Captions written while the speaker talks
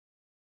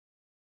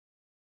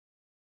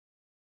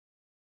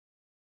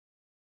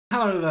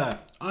Hello there,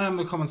 I am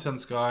the Common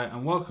Sense Guy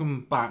and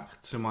welcome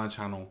back to my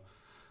channel.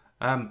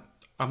 I'm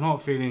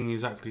not feeling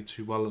exactly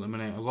too well at the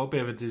minute. I've got a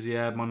bit of a dizzy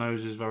head, my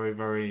nose is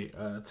very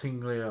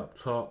tingly up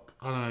top.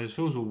 I don't know, it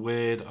feels all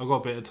weird. I've got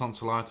a bit of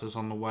tonsillitis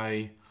on the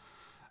way.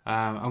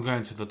 I'm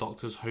going to the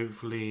doctor's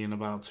hopefully in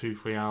about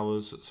 2-3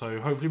 hours, so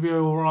hopefully be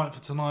alright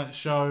for tonight's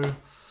show.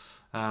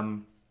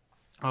 Otherwise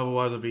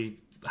I'll be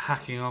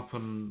hacking up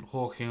and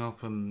hawking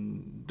up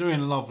and doing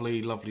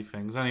lovely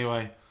things.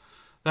 Anyway,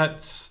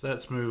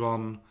 let's move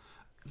on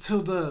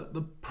to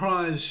the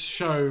prize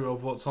show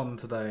of what's on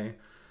today.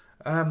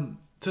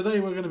 Today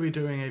we're going to be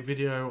doing a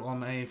video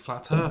on a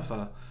flat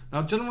earther.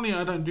 Now generally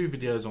I don't do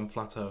videos on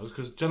flat earthers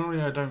because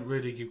generally I don't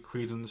really give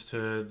credence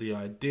to the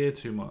idea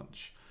too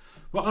much.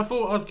 But I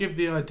thought I'd give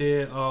the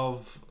idea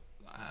of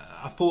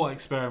a thought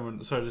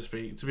experiment, so to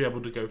speak, to be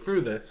able to go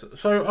through this.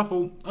 So I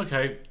thought,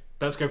 okay,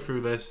 let's go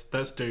through this.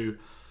 Let's do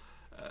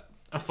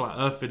a flat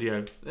earth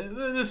video.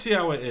 Let's see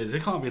how it is.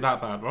 It can't be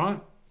that bad, right?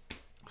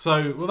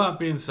 So, with that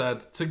being said,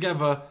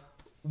 together,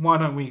 why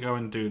don't we go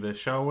and do this,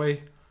 shall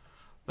we?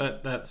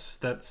 Let's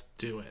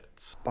do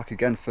it. Back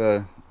again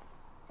for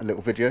a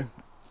little video.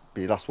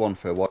 Be the last one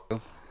for a while.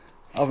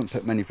 I haven't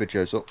put many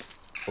videos up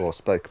or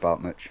spoke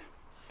about much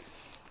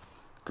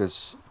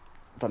because,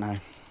 I don't know,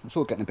 it's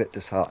all getting a bit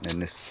disheartening,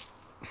 this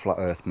flat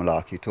earth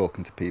malarkey,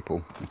 talking to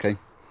people, okay?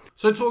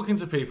 So talking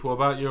to people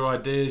about your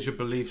ideas, your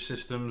belief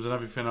systems and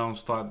everything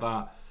else like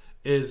that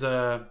is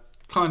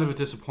kind of a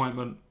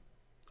disappointment.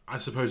 I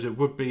suppose it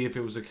would be if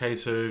it was a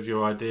case of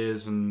your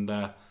ideas and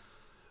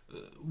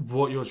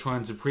what you're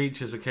trying to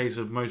preach is a case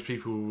of most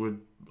people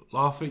would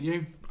laugh at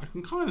you. I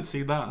can kind of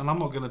see that, and I'm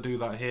not going to do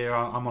that here.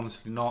 I'm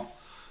honestly not.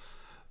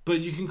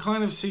 But you can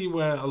kind of see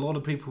where a lot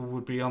of people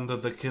would be under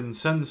the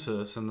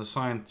consensus and the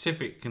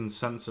scientific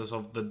consensus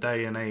of the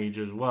day and age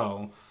as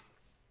well,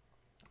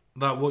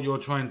 that what you're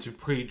trying to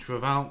preach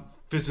without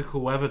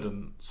physical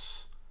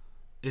evidence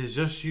is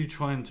just you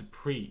trying to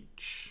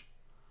preach.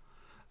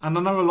 And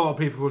I know a lot of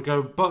people would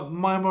go, but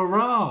my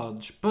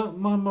mirage,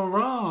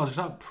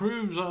 that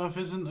proves Earth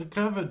isn't a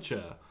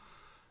curvature.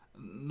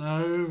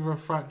 No,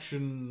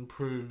 refraction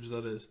proves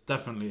that it's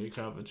definitely a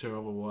curvature.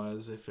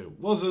 Otherwise, if it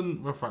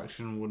wasn't,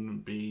 refraction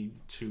wouldn't be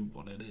to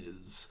what it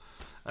is.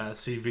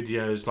 See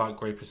videos like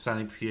Grey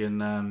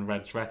Proserpine and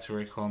Red's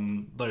Rhetoric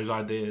on those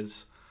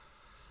ideas.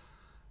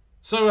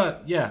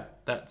 So, yeah,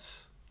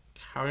 let's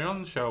carry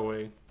on, shall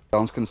we? I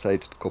was going to say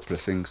just a couple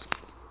of things.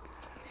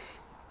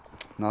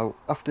 Now,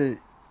 after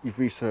you've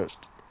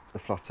researched the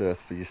flat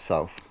earth for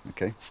yourself,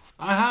 okay?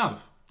 I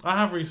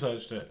have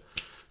researched it.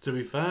 To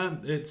be fair,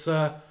 it's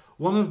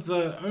one of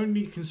the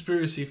only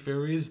conspiracy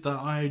theories that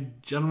I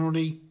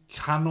generally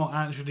cannot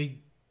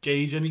actually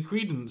gauge any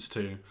credence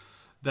to.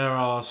 There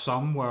are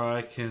some where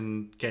I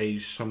can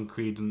gauge some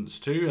credence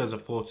to as a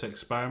thought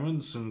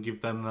experiments and give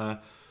them the,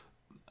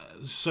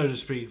 so to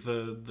speak,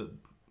 the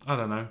I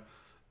don't know,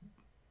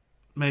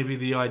 maybe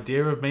the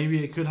idea of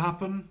maybe it could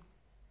happen.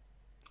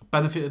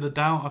 Benefit of the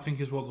doubt, I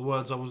think, is what the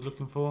words I was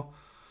looking for.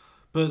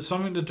 But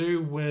something to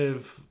do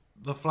with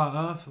the flat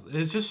earth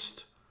is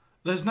just,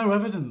 there's no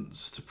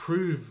evidence to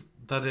prove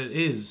that it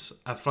is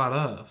a flat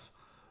earth,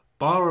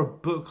 bar a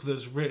book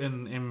that's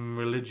written in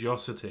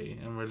religiosity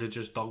and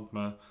religious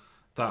dogma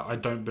that I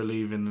don't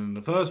believe in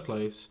the first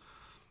place.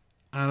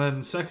 And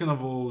then second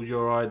of all,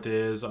 your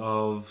ideas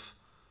of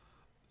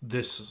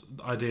this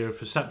idea of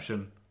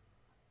perception.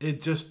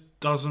 It just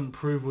doesn't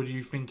prove what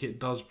you think it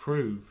does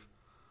prove.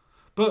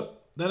 But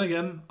then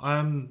again, I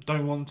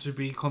don't want to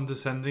be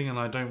condescending and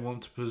I don't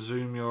want to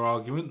presume your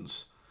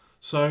arguments.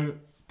 So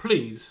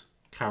please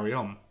carry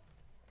on.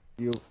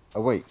 You're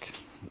awake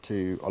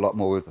to a lot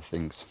more other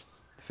things.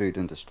 Food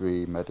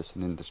industry,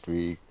 medicine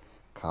industry,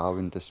 car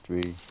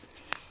industry.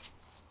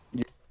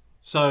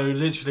 So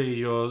literally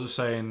you're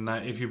saying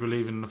that if you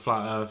believe in the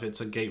flat earth,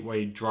 it's a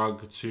gateway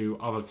drug to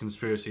other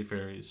conspiracy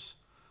theories.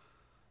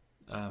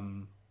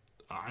 I'm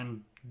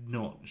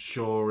not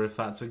sure if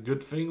that's a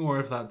good thing or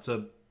if that's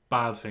a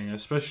bad thing,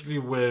 especially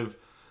with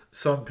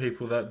some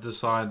people that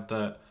decide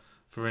that,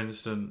 for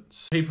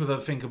instance, people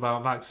that think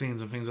about vaccines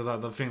and things like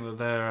that, that think that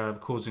they're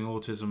causing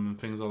autism and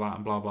things like that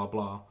and blah blah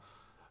blah.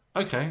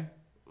 Okay,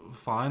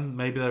 fine,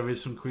 maybe there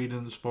is some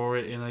credence for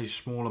it in a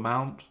small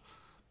amount,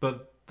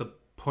 but the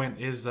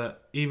point is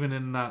that even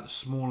in that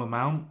small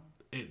amount,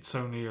 it's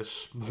only a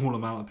small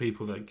amount of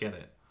people that get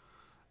it.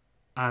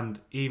 And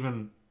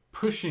even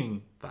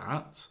pushing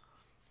that,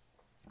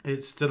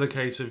 it's still a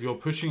case of you're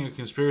pushing a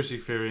conspiracy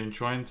theory and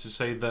trying to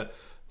say that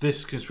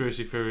this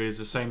conspiracy theory is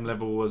the same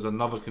level as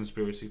another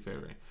conspiracy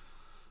theory.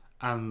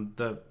 And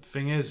the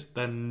thing is,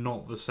 they're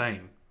not the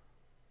same.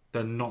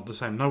 They're not the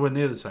same. Nowhere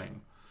near the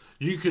same.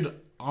 You could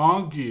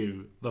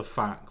argue the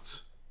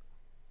fact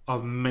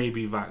of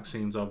maybe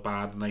vaccines are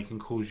bad and they can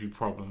cause you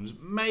problems.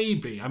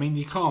 Maybe. I mean,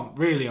 you can't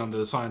really under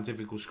the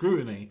scientific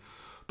scrutiny.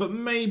 But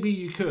maybe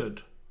you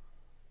could.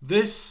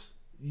 This,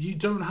 you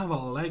don't have a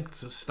leg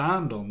to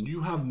stand on.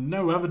 You have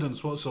no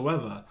evidence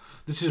whatsoever.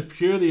 This is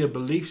purely a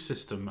belief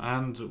system,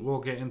 and we'll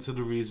get into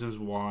the reasons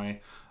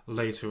why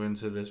later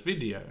into this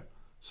video.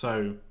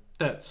 So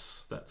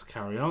Let's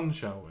carry on,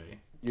 shall we?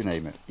 You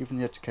name it. Even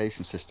the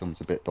education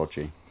system's a bit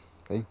dodgy.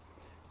 Okay?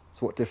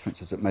 So what difference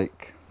does it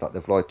make that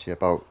they've lied to you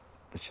about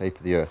the shape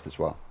of the Earth as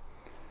well?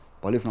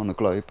 By living on the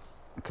globe,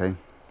 okay,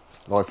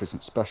 life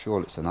isn't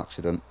special, it's an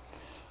accident,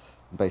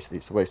 and basically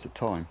it's a waste of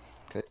time.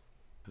 Okay?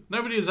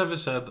 Nobody has ever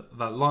said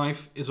that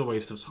life is a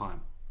waste of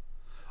time.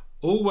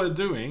 All we're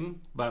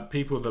doing, that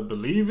people that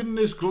believe in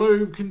this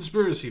globe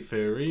conspiracy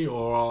theory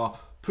or are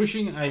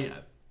pushing a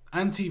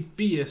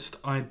anti-theist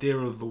idea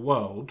of the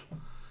world,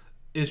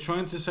 is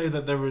trying to say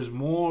that there is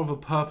more of a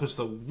purpose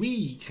that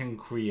we can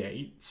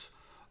create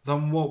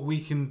than what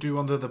we can do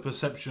under the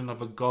perception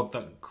of a God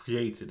that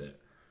created it.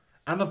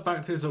 And the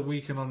fact is that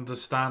we can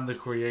understand the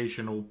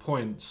creational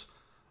points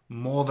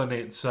more than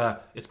it's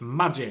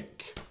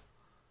magic.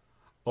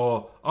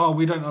 Or, oh,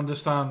 we don't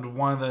understand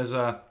why there's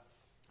a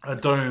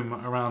dome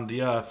around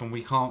the Earth and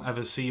we can't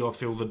ever see or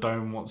feel the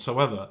dome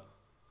whatsoever.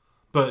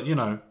 But, you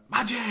know,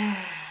 magic!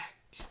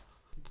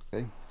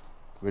 Okay?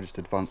 We're just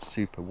advanced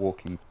super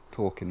walking,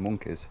 talking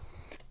monkeys.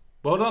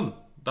 Well done.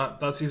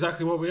 That's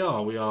exactly what we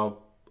are. We are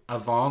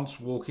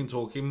advanced walking,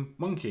 talking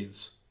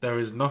monkeys. There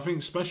is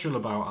nothing special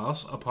about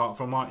us apart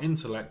from our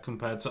intellect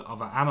compared to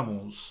other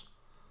animals.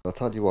 I'll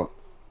tell you what,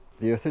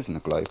 the Earth isn't a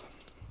globe,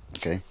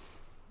 okay?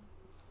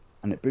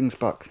 And it brings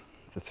back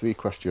the three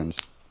questions.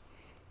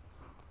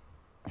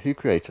 Who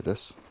created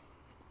us?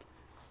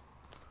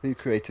 Who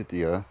created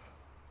the Earth?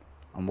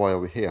 And why are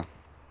we here?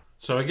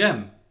 So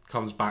again,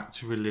 comes back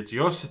to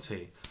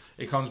religiosity.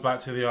 It comes back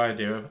to the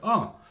idea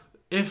of,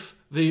 if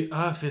the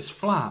Earth is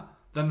flat,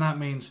 then that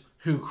means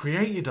who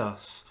created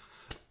us?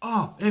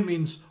 It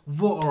means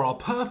what are our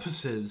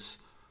purposes?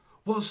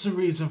 What's the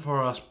reason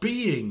for us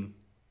being?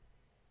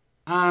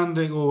 And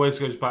it always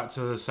goes back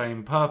to the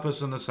same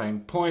purpose and the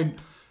same point.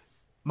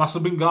 Must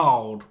have been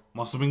God.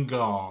 Must have been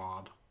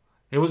God.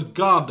 It was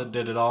God that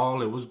did it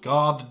all. It was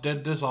God that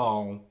did this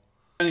all.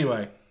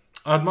 Anyway,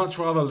 I'd much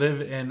rather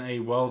live in a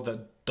world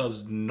that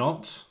does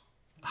not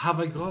have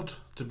a God,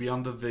 to be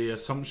under the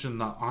assumption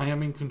that I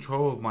am in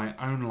control of my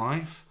own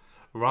life,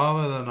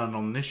 rather than an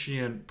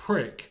omniscient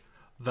prick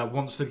that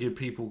wants to give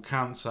people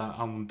cancer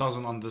and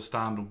doesn't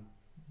understand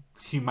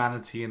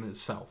humanity in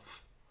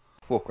itself.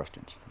 4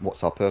 questions.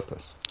 What's our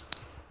purpose?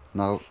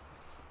 Now,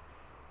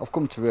 I've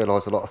come to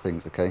realise a lot of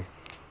things, okay?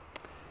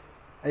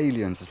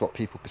 Aliens is what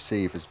people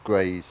perceive as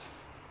greys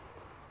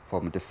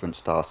from a different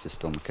star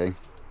system, okay?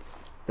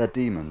 They're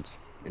demons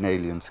in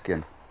alien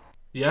skin.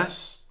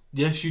 Yes,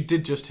 you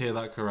did just hear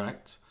that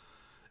correct.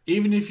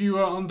 Even if you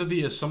are under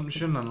the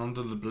assumption and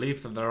under the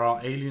belief that there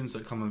are aliens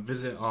that come and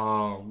visit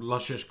our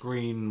luscious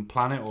green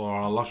planet or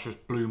our luscious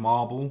blue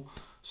marble,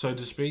 so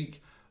to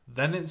speak,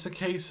 then it's a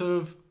case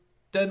of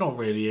they're not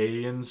really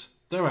aliens,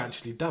 they're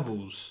actually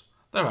devils.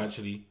 They're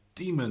actually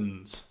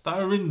demons that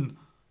are in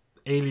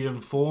alien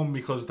form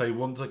because they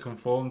want to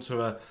conform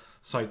to a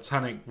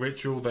satanic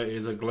ritual that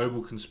is a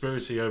global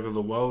conspiracy over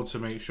the world to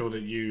make sure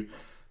that you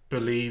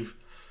believe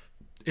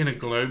in a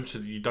globe so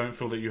that you don't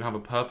feel that you have a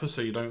purpose,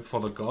 so you don't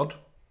follow God.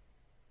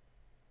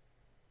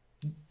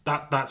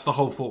 That's the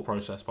whole thought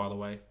process, by the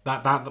way.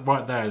 That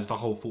right there is the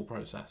whole thought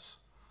process.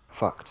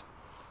 Fact.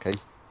 Okay?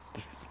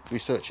 Just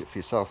research it for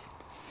yourself.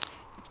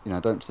 You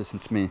know, don't listen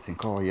to me and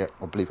think, oh yeah,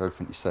 I believe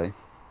everything you say.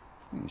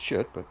 You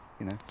should, but,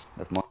 you know,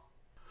 never mind.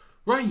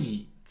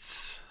 Right.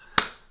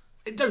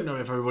 I don't know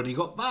if everybody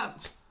got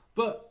that,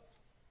 but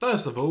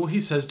first of all, he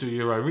says do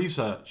your own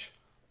research.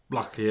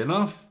 Luckily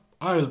enough,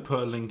 I'll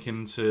put a link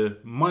into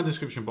my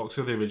description box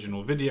of the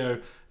original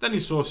video. Any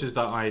sources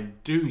that I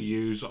do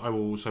use, I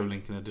will also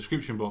link in the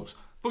description box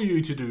for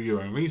you to do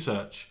your own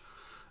research.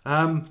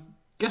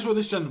 Guess what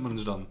this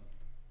gentleman's done?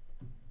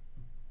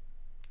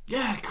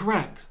 Yeah,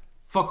 correct.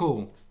 Fuck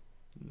all.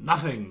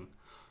 Nothing.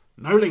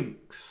 No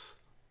links.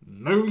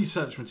 No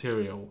research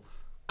material.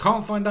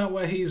 Can't find out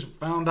where he's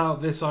found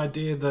out this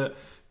idea that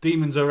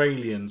demons are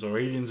aliens or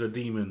aliens are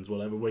demons,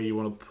 whatever way you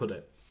want to put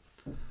it.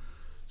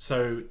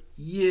 So,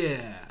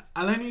 yeah.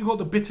 And then you got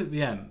the bit at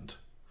the end.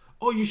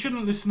 Oh, you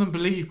shouldn't listen and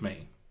believe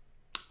me.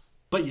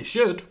 But you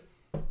should.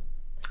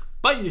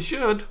 But you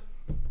should.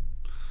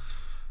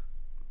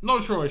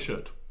 Not sure I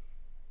should.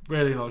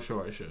 Really not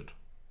sure I should.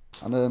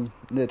 And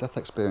near-death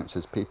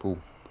experiences people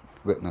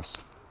witness,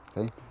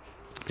 okay?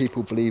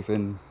 People believe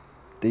in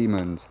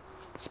demons,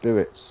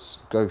 spirits,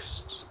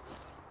 ghosts,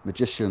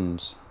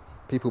 magicians.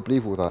 People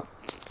believe all that,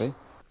 okay?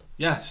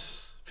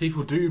 Yes,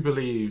 people do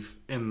believe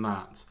in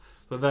that.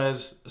 But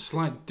there's a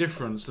slight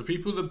difference. The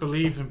people that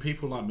believe in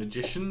people like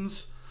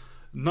magicians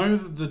know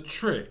that the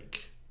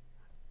trick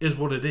is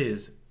what it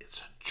is. It's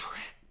a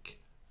trick.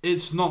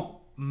 It's not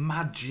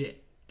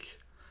magic.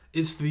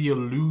 It's the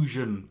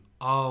illusion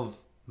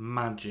of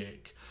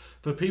magic.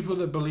 For people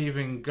that believe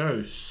in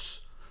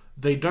ghosts,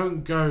 they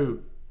don't go,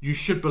 you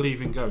should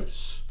believe in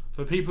ghosts.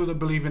 For people that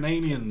believe in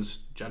aliens,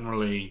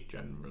 generally,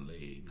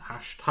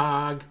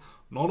 hashtag,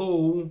 not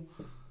all,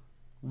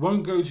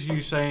 won't go to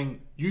you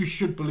saying, you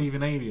should believe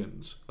in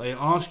aliens. They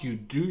ask you,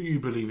 do you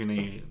believe in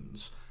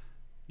aliens?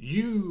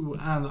 You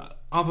and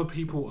other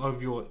people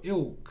of your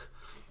ilk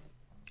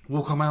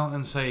will come out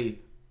and say,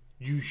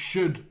 you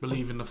should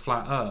believe in the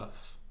flat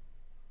earth.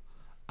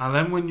 And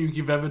then when you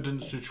give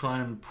evidence to try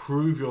and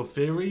prove your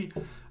theory,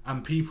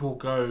 and people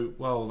go,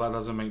 well, that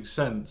doesn't make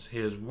sense,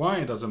 here's why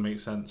it doesn't make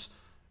sense,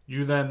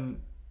 you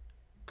then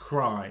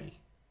cry.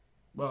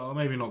 Well,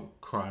 maybe not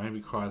cry,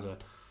 maybe cry is a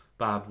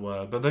bad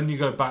word, but then you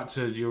go back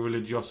to your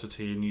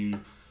religiosity and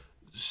you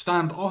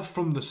stand off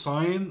from the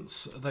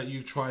science that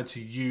you've tried to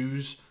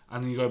use,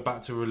 and you go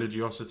back to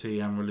religiosity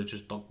and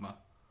religious dogma.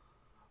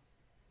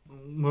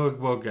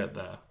 We'll get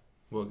there.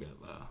 We'll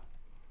get there.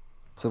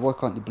 So why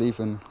can't you believe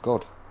in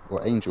God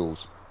or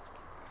angels?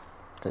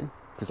 Okay,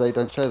 because they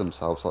don't show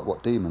themselves like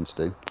what demons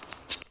do.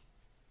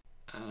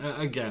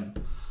 Again,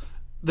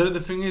 the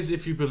thing is,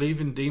 if you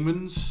believe in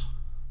demons,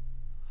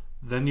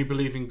 then you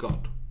believe in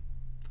God.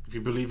 If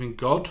you believe in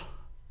God,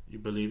 you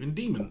believe in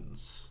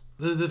demons.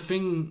 The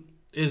thing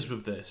is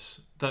with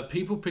this, that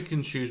people pick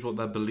and choose what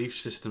their belief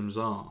systems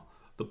are.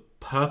 The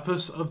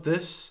purpose of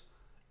this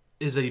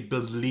is a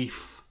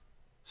belief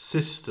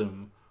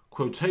system.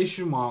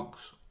 Quotation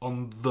marks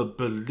on the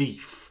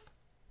belief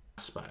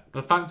aspect.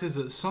 The fact is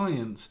that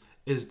science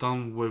is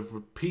done with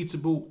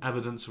repeatable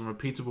evidence and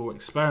repeatable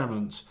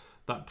experiments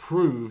that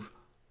prove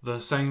the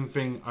same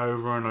thing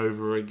over and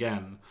over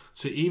again.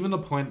 So even the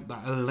point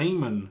that a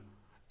layman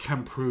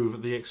can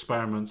prove the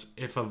experiment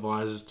if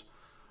advised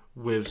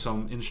with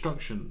some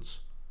instructions.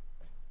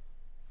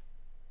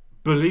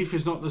 Belief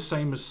is not the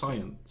same as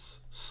science.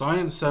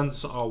 Science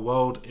says our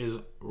world is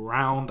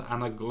round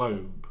and a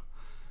globe,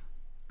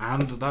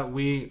 and that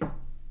we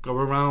go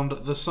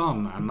around the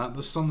sun, and that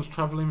the sun's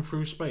travelling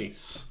through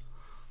space.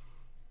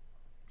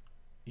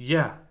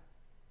 Yeah.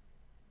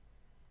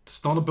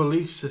 It's not a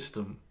belief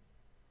system.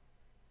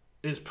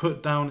 It's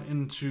put down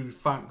into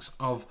facts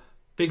of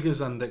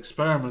figures and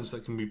experiments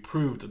that can be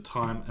proved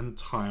time and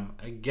time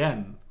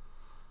again.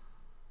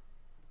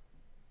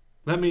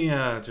 Let me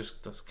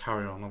just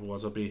carry on,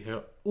 otherwise I'll be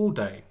here all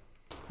day.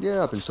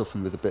 Yeah, I've been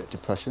suffering with a bit of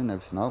depression and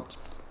everything else.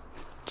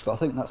 But I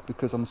think that's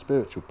because I'm a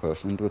spiritual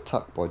person and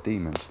attacked by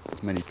demons,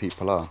 as many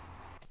people are.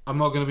 I'm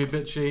not going to be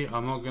bitchy,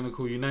 I'm not going to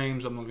call you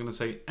names, I'm not going to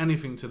say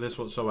anything to this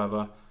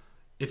whatsoever.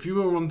 If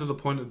you are under the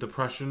point of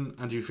depression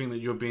and you think that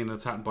you're being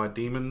attacked by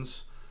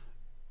demons,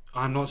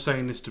 I'm not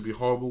saying this to be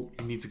horrible,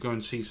 you need to go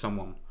and see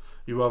someone.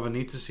 You either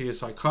need to see a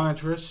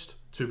psychiatrist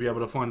to be able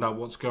to find out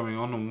what's going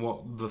on and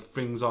what the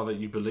things are that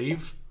you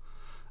believe.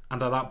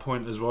 And at that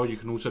point as well, you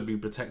can also be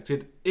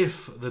protected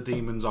if the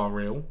demons are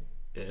real.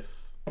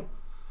 If.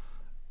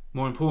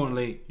 More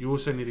importantly, you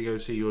also need to go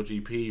see your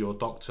GP, your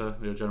doctor,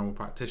 your general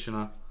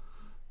practitioner,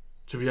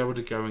 to be able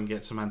to go and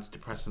get some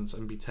antidepressants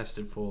and be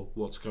tested for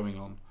what's going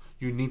on.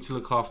 You need to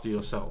look after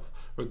yourself.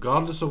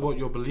 Regardless of what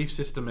your belief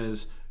system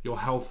is, your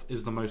health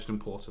is the most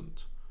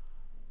important.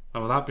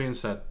 And with that being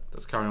said,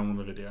 let's carry on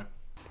with the video.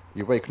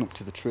 You're waking up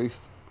to the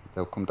truth,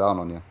 they'll come down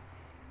on you.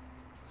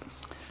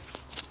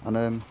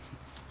 And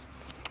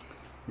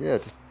yeah,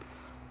 just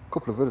a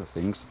couple of other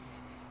things.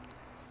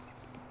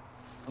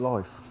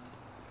 Life.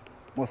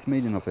 What's the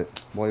meaning of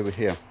it? Why are we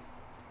here?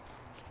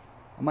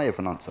 I may have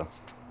an answer.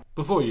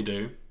 Before you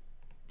do,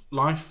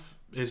 life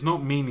is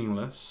not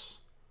meaningless.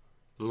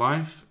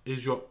 Life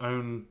is your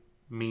own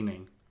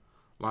meaning.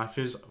 Life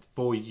is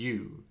for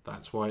you.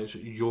 That's why it's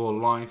your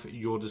life,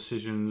 your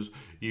decisions.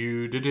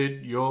 You did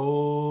it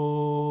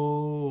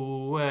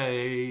your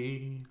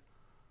way.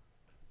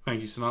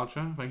 Thank you,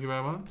 Sinatra. Thank you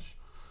very much.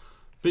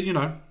 But you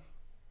know,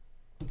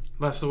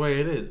 that's the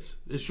way it is.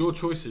 It's your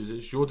choices.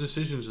 It's your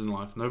decisions in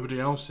life. Nobody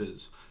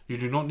else's. You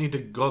do not need a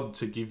God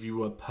to give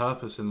you a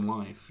purpose in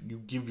life.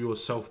 You give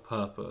yourself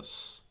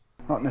purpose.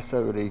 Not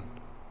necessarily,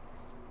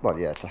 well,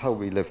 yeah, to how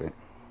we live it.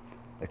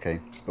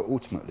 Okay, but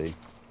ultimately,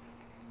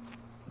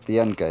 the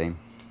end game,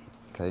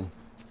 okay,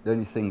 the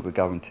only thing we're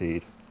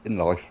guaranteed in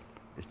life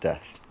is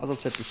death, as I've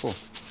said before.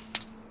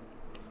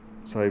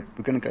 So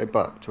we're going to go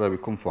back to where we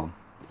come from.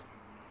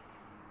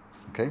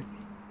 Okay?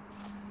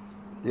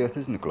 The Earth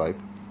isn't a globe.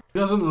 He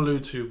doesn't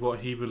allude to what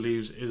he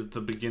believes is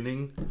the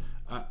beginning.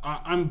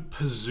 I'm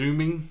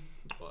assuming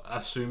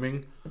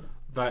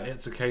that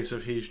it's a case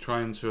of he's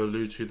trying to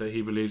allude to that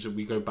he believes that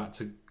we go back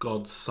to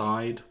God's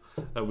side,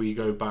 that we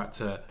go back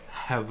to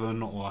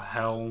heaven or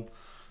hell,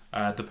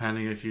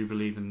 depending if you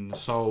believe in the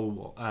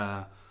soul,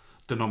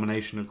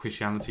 denomination of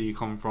Christianity you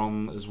come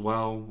from as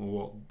well, or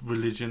what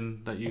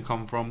religion that you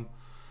come from.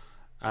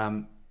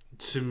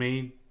 To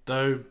me,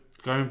 though,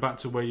 going back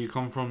to where you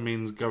come from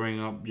means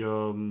going up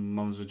your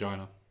mum's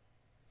vagina.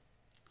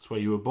 It's where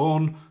you were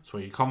born, it's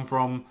where you come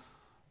from.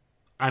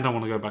 I don't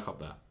want to go back up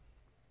there.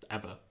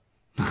 Ever.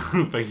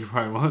 Thank you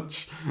very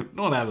much.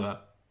 Not ever.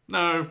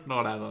 No,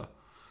 not ever.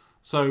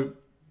 So,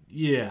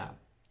 yeah.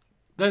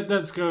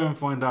 Let's go and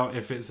find out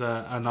if it's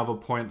another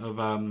point of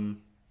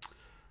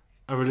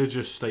a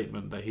religious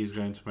statement that he's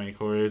going to make,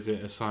 or is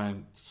it a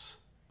science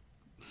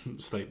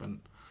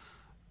statement?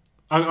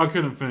 I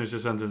couldn't finish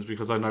the sentence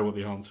because I know what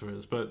the answer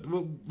is, but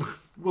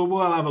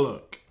we'll have a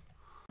look.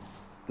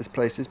 This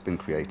place has been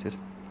created.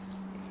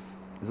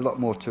 There's a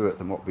lot more to it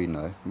than what we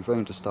know. We've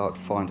only just started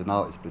finding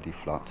out it's bloody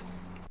flat.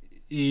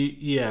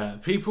 Yeah,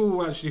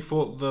 people actually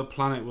thought the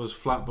planet was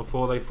flat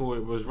before they thought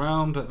it was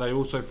round. They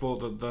also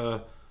thought that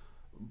the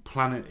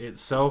planet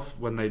itself,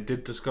 when they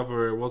did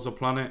discover it was a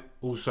planet,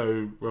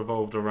 also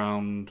revolved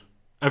around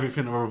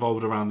everything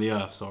revolved around the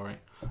Earth, sorry,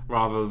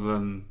 rather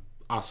than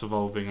us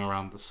evolving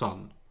around the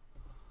sun.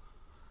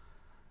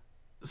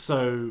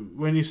 So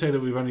when you say that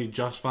we've only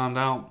just found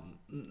out,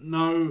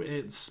 no,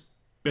 it's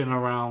been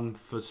around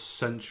for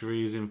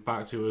centuries. In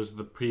fact, it was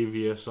the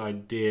previous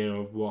idea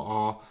of what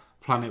our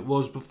planet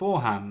was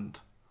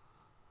beforehand,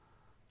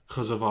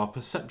 because of our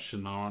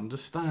perception, our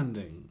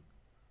understanding.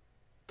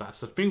 That's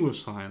the thing with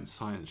science.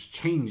 Science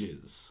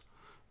changes.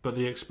 But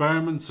the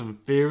experiments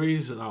and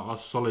theories are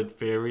solid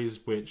theories,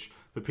 which,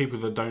 for people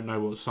that don't know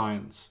what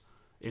science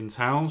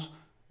entails,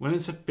 when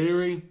it's a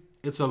theory,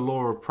 it's a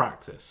law of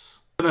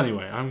practice. But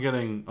anyway, I'm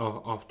getting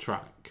off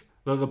track.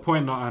 The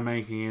point that I'm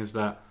making is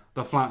that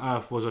the flat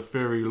Earth was a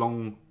theory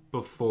long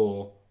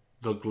before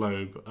the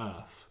globe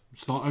Earth.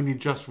 It's not only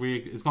just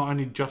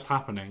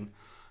happening,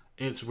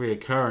 it's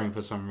reoccurring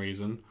for some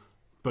reason,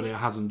 but it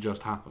hasn't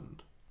just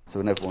happened. So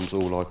when everyone's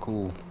all like,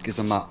 oh, gives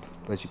a map,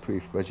 where's your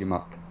proof, where's your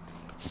map?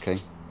 Okay.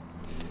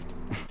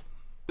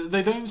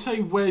 They don't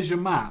say where's your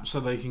map so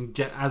they can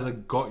get as a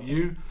got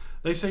you.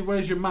 They say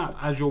where's your map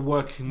as your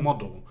working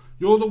model.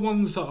 You're the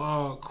ones that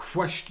are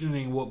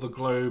questioning what the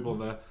globe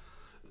or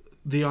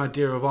the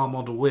idea of our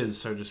model is,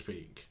 so to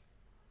speak.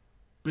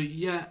 But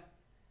yet,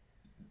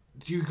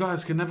 you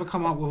guys can never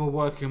come up with a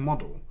working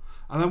model.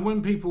 And then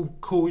when people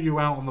call you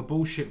out on the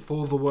bullshit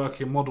for the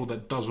working model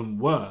that doesn't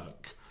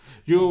work,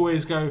 you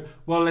always go,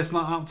 well, it's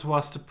not up to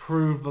us to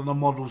prove that the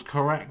model's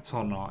correct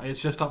or not.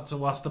 It's just up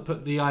to us to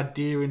put the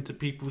idea into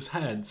people's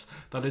heads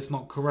that it's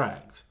not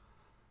correct.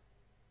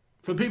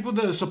 For people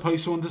that are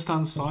supposed to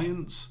understand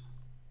science,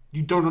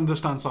 you don't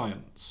understand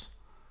science.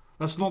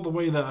 That's not the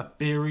way that a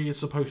theory is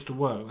supposed to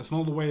work. That's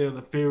not the way that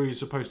a theory is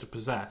supposed to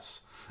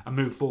possess and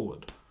move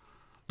forward.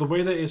 The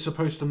way that it's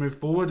supposed to move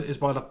forward is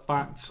by the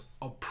facts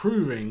of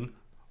proving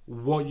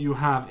what you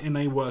have in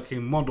a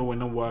working model,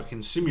 in a working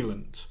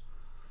simulant.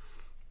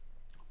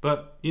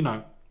 But, you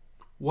know,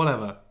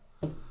 whatever.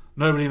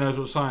 Nobody knows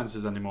what science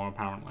is anymore,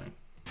 apparently.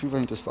 If you've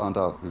only just found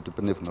out we've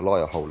been living a lie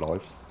our whole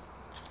lives,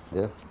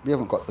 yeah, we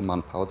haven't got the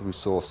manpower, the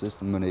resources,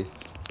 the money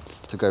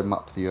to go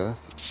map the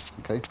Earth,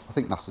 okay? I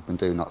think NASA's been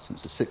doing that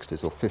since the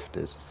 60s or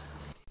 50s.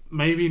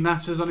 Maybe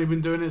NASA's only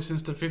been doing it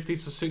since the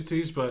 50s or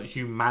 60s, but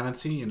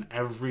humanity in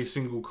every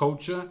single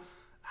culture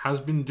has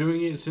been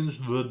doing it since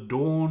the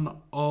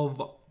dawn of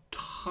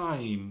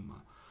time.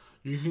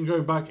 You can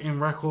go back in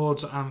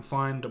records and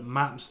find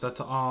maps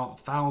that are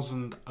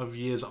thousands of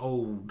years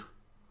old.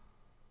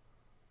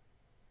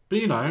 But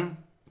you know,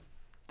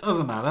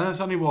 doesn't matter.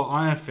 It's only what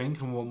I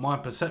think and what my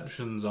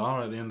perceptions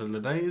are at the end of the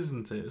day,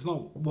 isn't it? It's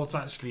not what's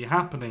actually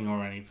happening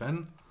or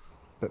anything.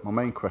 But my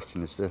main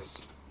question is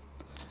this.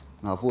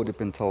 Now, I've already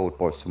been told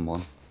by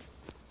someone,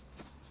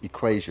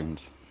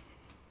 equations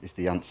is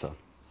the answer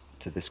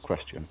to this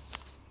question.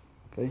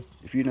 Okay?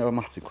 If you know a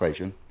math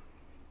equation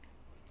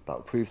that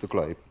will prove the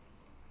globe,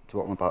 to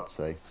what I'm about to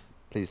say,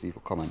 please leave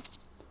a comment.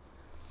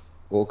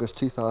 August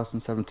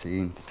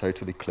 2017, the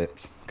total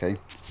eclipse, okay?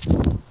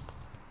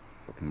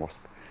 Fucking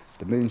wasp.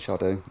 The moon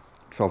shadow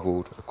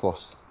travelled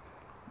across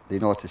the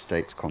United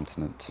States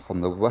continent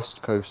from the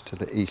west coast to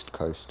the east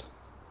coast.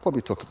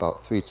 Probably took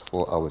about 3 to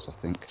 4 hours, I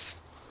think.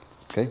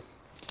 Okay?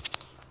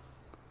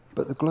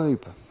 But the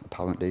globe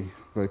apparently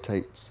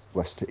rotates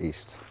west to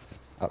east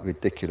at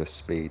ridiculous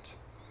speeds.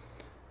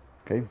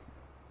 Okay?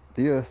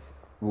 The Earth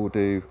will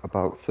do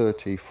about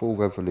 30 full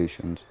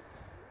revolutions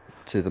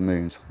to the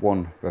moon's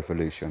 1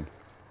 revolution.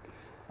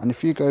 And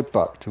if you go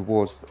back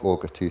towards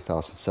August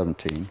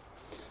 2017,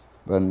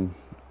 when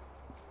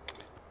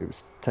it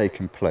was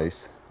taking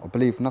place, I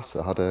believe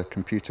NASA had a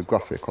computer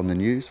graphic on the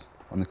news,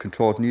 on the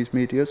controlled news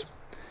medias.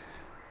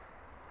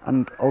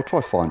 And I'll try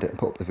find it and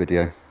put up the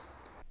video.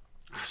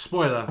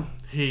 Spoiler,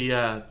 he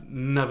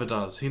never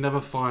does. He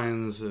never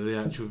finds the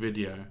actual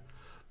video.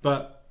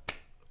 But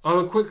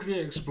I'll quickly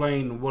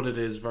explain what it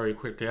is very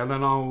quickly, and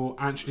then I'll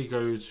actually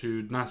go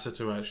to NASA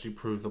to actually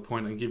prove the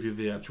point and give you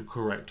the actual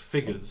correct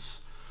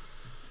figures.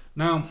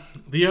 Now,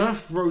 the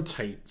Earth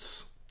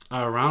rotates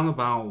around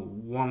about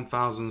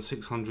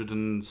 1,600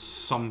 and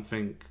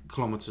something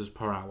kilometers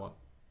per hour,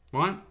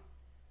 right?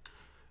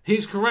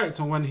 He's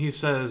correct on when he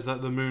says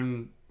that the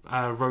moon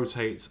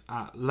rotates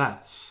at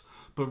less,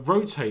 but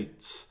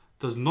rotates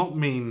does not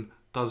mean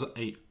does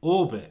a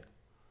orbit.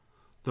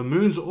 The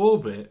moon's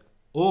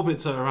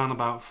orbits at around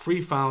about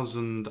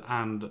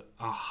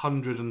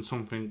 3,100 and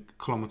something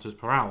kilometers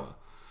per hour,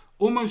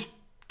 almost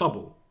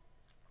double.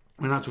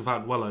 In actual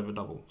fact, well over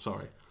double.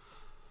 Sorry.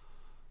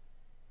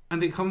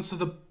 And it comes to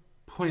the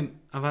point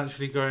of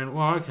actually going,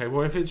 well, okay,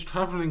 well, if it's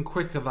traveling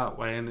quicker that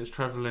way and it's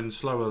traveling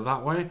slower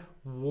that way,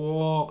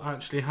 what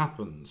actually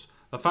happens?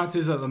 The fact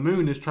is that the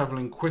moon is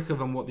traveling quicker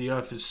than what the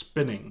Earth is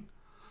spinning.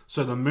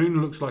 So the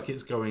moon looks like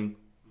it's going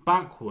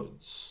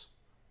backwards.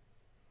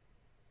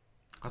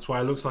 That's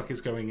why it looks like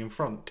it's going in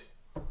front.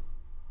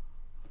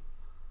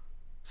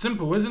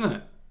 Simple, isn't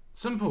it?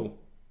 Simple.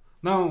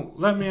 Now,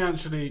 let me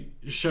actually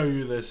show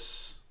you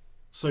this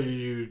so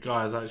you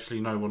guys actually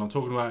know what I'm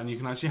talking about, and you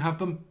can actually have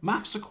the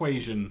maths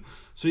equation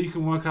so you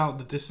can work out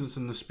the distance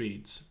and the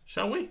speeds.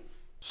 Shall we?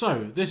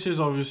 So, this is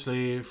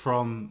obviously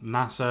from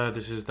NASA.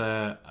 This is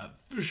their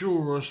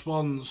official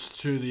response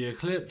to the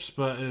eclipse,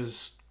 but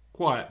is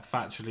quite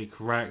factually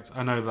correct.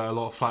 I know that a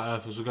lot of flat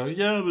earthers will go,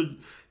 yeah, but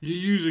you're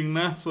using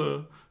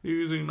NASA. You're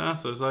using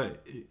NASA. It's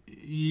like,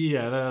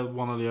 yeah, they're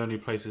one of the only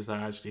places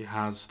that actually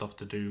has stuff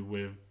to do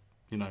with,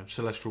 you know,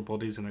 celestial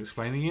bodies and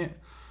explaining it.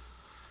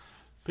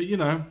 But, you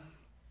know,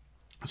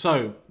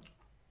 so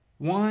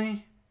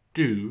why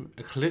do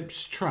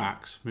eclipse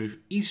tracks move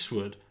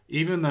eastward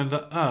even though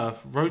the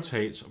Earth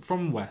rotates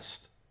from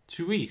west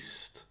to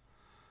east?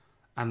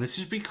 And this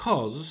is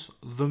because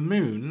the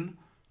moon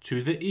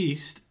to the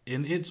east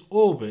in its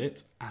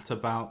orbit at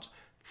about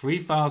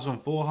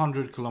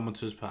 3,400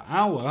 kilometers per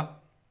hour,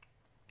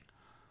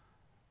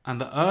 and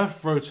the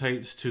Earth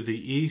rotates to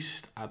the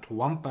east at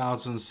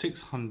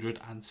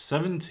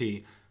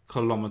 1,670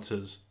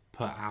 kilometers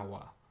per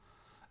hour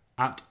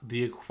at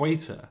the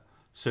equator.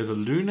 So the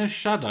lunar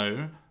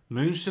shadow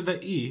moves to the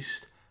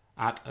east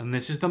at, and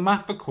this is the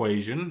math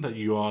equation that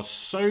you are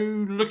so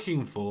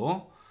looking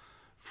for,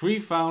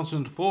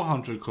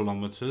 3,400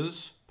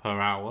 kilometers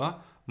per hour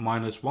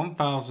minus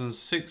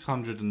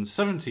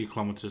 1,670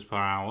 kilometers per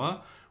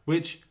hour,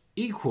 which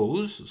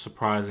equals,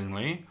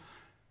 surprisingly,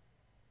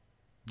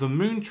 the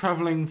moon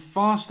travelling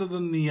faster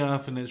than the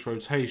Earth in its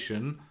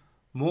rotation,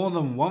 more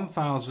than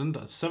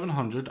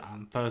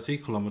 1,730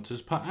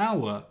 kilometers per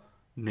hour,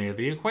 near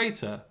the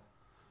equator.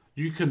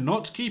 You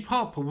cannot keep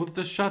up with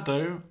the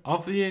shadow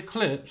of the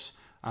eclipse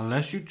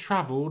unless you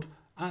travelled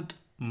at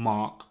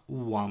Mach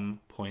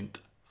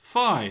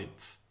 1.5.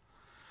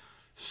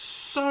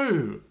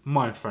 So,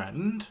 my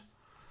friend,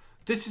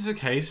 this is a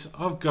case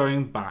of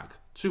going back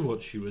to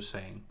what you were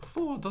saying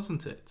before,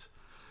 doesn't it?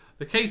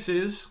 The case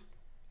is,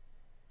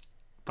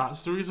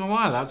 that's the reason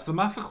why. That's the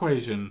math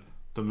equation.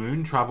 The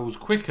moon travels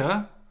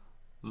quicker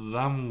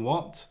than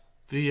what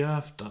the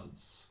Earth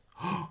does.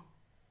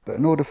 But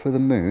in order for the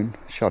moon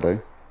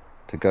shadow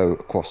to go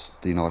across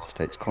the United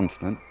States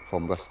continent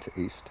from west to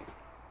east,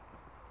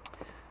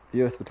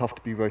 the Earth would have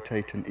to be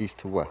rotating east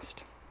to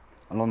west.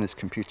 And on this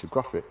computer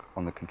graphic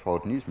on the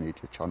controlled news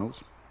media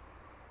channels,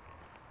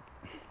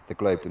 the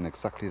globe did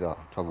exactly that,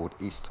 travelled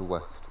east to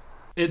west.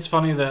 It's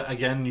funny that,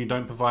 again, you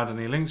don't provide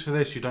any links for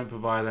this, you don't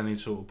provide any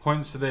sort of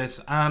points to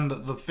this, and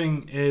the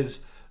thing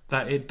is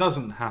that it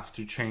doesn't have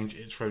to change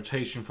its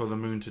rotation for the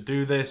moon to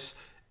do this.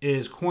 It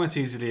is quite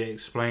easily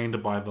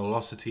explained by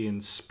velocity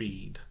and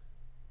speed.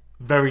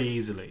 Very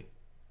easily.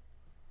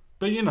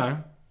 But, you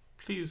know,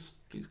 please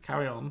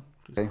carry on.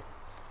 Please. Okay.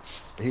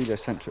 The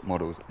heliocentric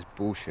model is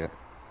bullshit.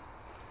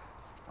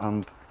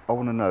 And I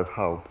want to know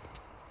how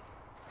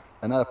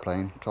an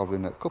airplane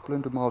travelling at a couple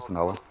hundred miles an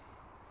hour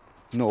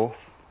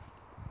north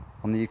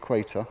on the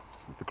equator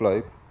of the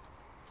globe,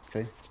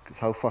 okay, because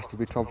how fast are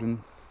we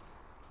travelling,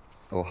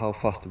 or how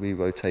fast are we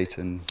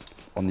rotating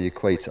on the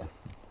equator?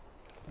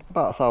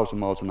 About 1,000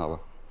 miles an hour.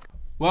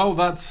 Well,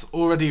 that's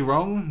already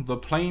wrong. The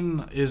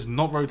plane is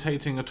not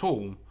rotating at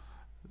all.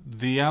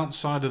 The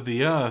outside of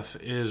the Earth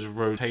is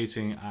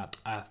rotating at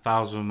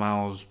 1,000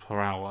 miles per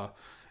hour.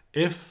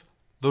 If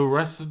the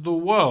rest of the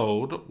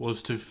world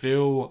was to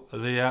feel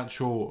the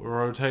actual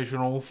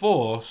rotational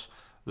force,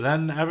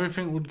 then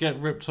everything would get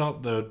ripped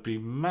up. There would be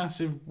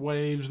massive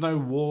waves, no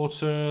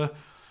water,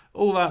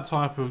 all that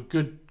type of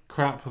good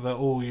crap that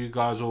all you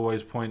guys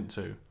always point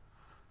to.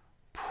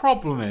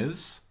 Problem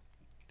is,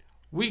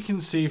 we can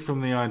see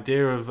from the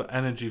idea of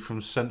energy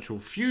from central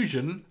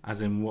fusion, as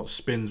in what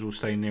spins will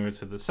stay nearer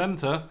to the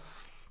center,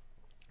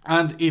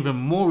 and even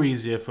more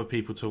easier for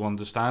people to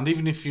understand,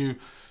 even if you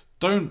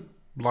don't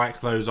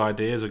like those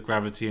ideas of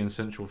gravity and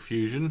central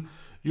fusion,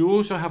 you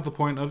also have the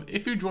point of,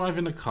 if you drive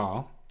in a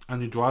car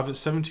and you drive at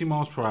 70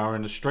 miles per hour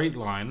in a straight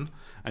line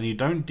and you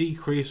don't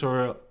decrease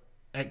or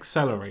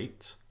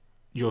accelerate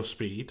your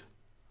speed,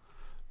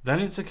 then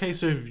it's a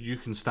case of you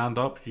can stand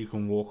up, you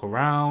can walk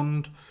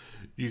around,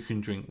 you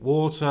can drink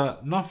water.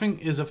 Nothing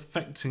is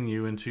affecting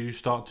you until you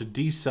start to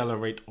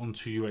decelerate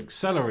until you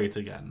accelerate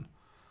again.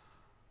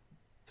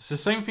 It's the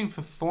same thing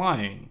for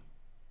flying.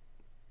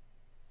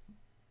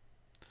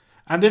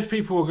 And if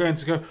people are going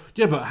to go,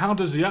 yeah, but how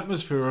does the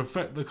atmosphere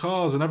affect the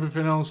cars and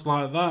everything else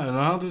like that? And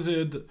how does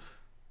it...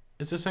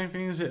 It's the same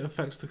thing as it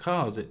affects the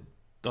cars. It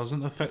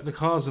doesn't affect the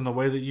cars in the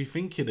way that you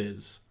think it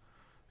is.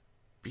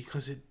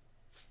 Because it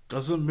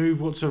doesn't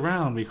move what's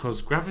around.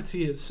 Because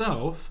gravity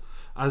itself,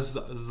 as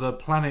the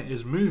planet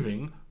is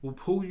moving, will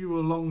pull you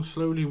along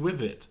slowly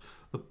with it.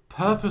 The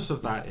purpose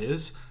of that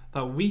is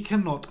that we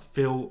cannot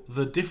feel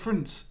the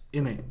difference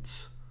in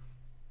it.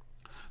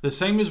 The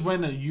same as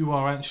when you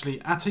are actually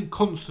at a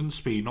constant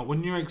speed, not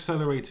when you're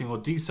accelerating or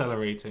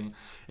decelerating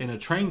in a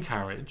train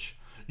carriage.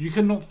 You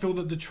cannot feel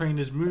that the train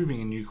is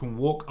moving and you can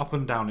walk up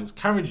and down its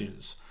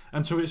carriages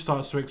until it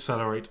starts to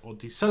accelerate or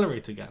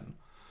decelerate again.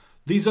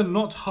 These are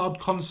not hard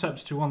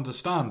concepts to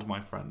understand,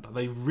 my friend.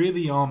 They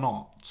really are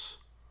not.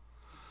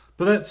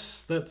 But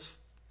let's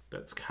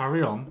let's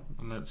carry on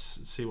and let's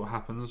see what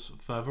happens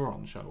further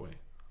on, shall we?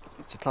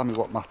 So tell me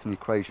what math and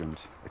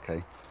equations,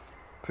 okay,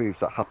 proves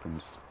that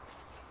happens.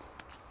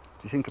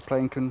 Do you think a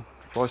plane can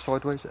fly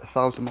sideways at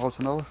 1,000 miles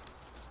an hour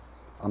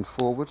and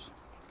forwards?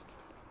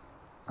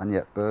 And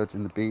yet birds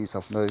and the bees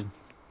have no,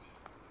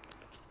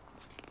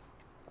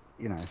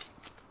 you know,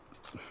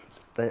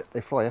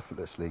 they fly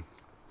effortlessly.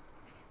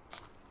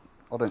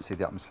 I don't see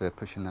the atmosphere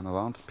pushing them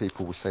around.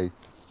 People will say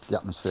the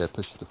atmosphere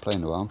pushes the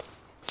plane around.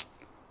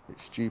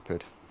 It's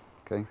stupid,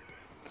 okay?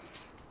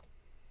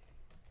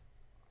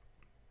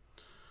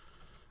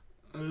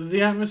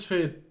 The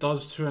atmosphere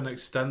does to an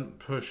extent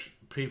push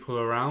people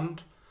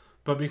around,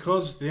 but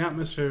because the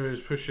atmosphere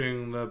is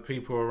pushing the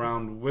people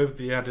around with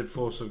the added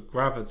force of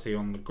gravity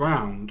on the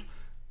ground,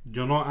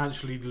 you're not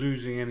actually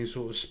losing any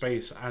sort of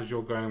space as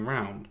you're going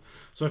round.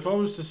 So if I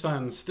was to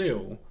stand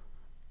still,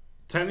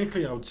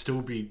 technically I would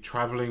still be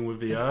travelling with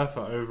the Earth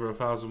at over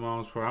 1,000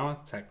 miles per hour,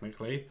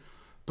 technically,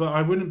 but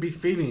I wouldn't be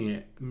feeling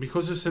it.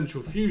 Because of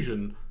central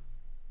fusion,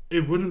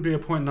 it wouldn't be a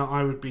point that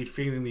I would be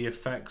feeling the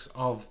effects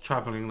of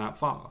travelling that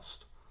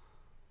fast.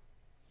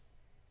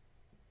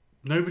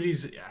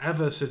 Nobody's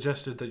ever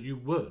suggested that you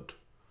would.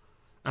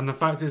 And the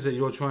fact is that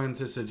you're trying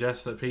to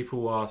suggest that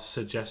people are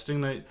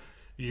suggesting that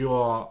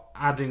you're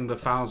adding the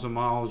 1,000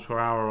 miles per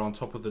hour on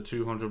top of the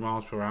 200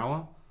 miles per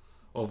hour,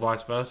 or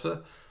vice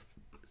versa.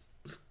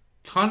 It's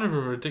kind of a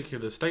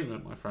ridiculous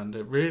statement, my friend.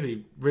 It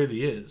really,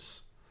 really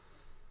is.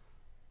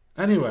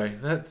 Anyway,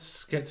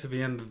 let's get to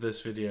the end of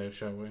this video,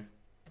 shall we?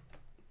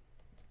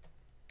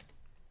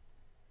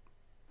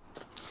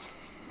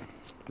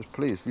 Just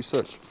please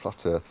research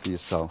flat earth for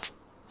yourself,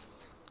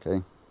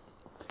 okay?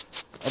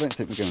 I don't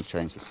think we're going to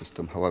change the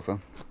system, however,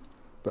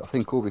 but I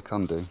think all we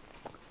can do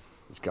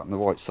is get on the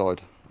right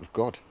side of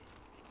God,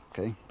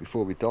 okay,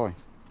 before we die.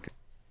 Okay.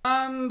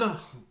 And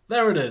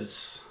there it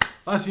is.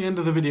 That's the end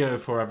of the video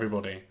for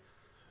everybody.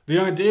 The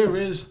idea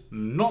is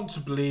not to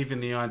believe in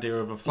the idea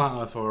of a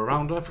flat earth or a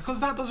round earth, because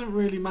that doesn't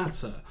really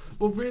matter.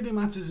 What really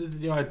matters is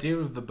the idea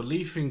of the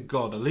belief in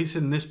God, at least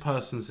in this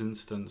person's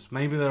instance.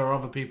 Maybe there are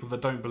other people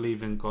that don't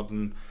believe in God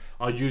and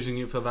are using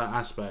it for that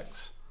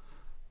aspect.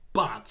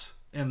 But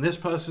in this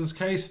person's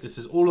case, this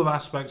is all of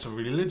aspects of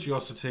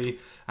religiosity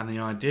and the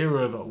idea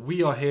of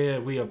we are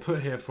here, we are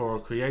put here for a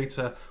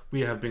creator,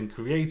 we have been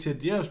created,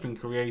 the earth's been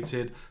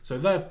created, so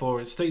therefore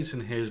it states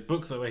in his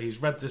book that where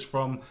he's read this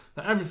from,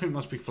 that everything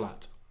must be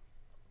flat.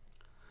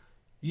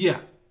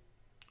 Yeah,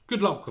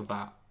 good luck with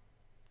that.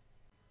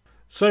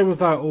 So with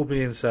that all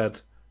being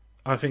said,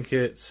 I think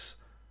it's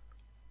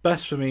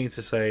best for me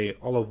to say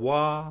au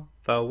revoir,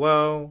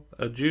 farewell,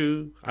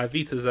 adieu, auf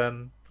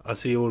Wiedersehen, I'll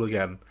see you all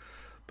again.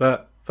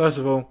 But first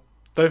of all,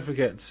 don't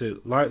forget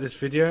to like this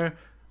video,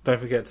 don't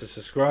forget to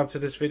subscribe to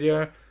this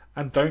video,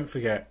 and don't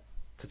forget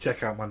to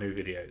check out my new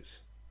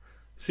videos.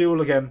 See you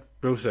all again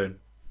real soon.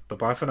 Bye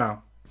bye for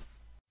now.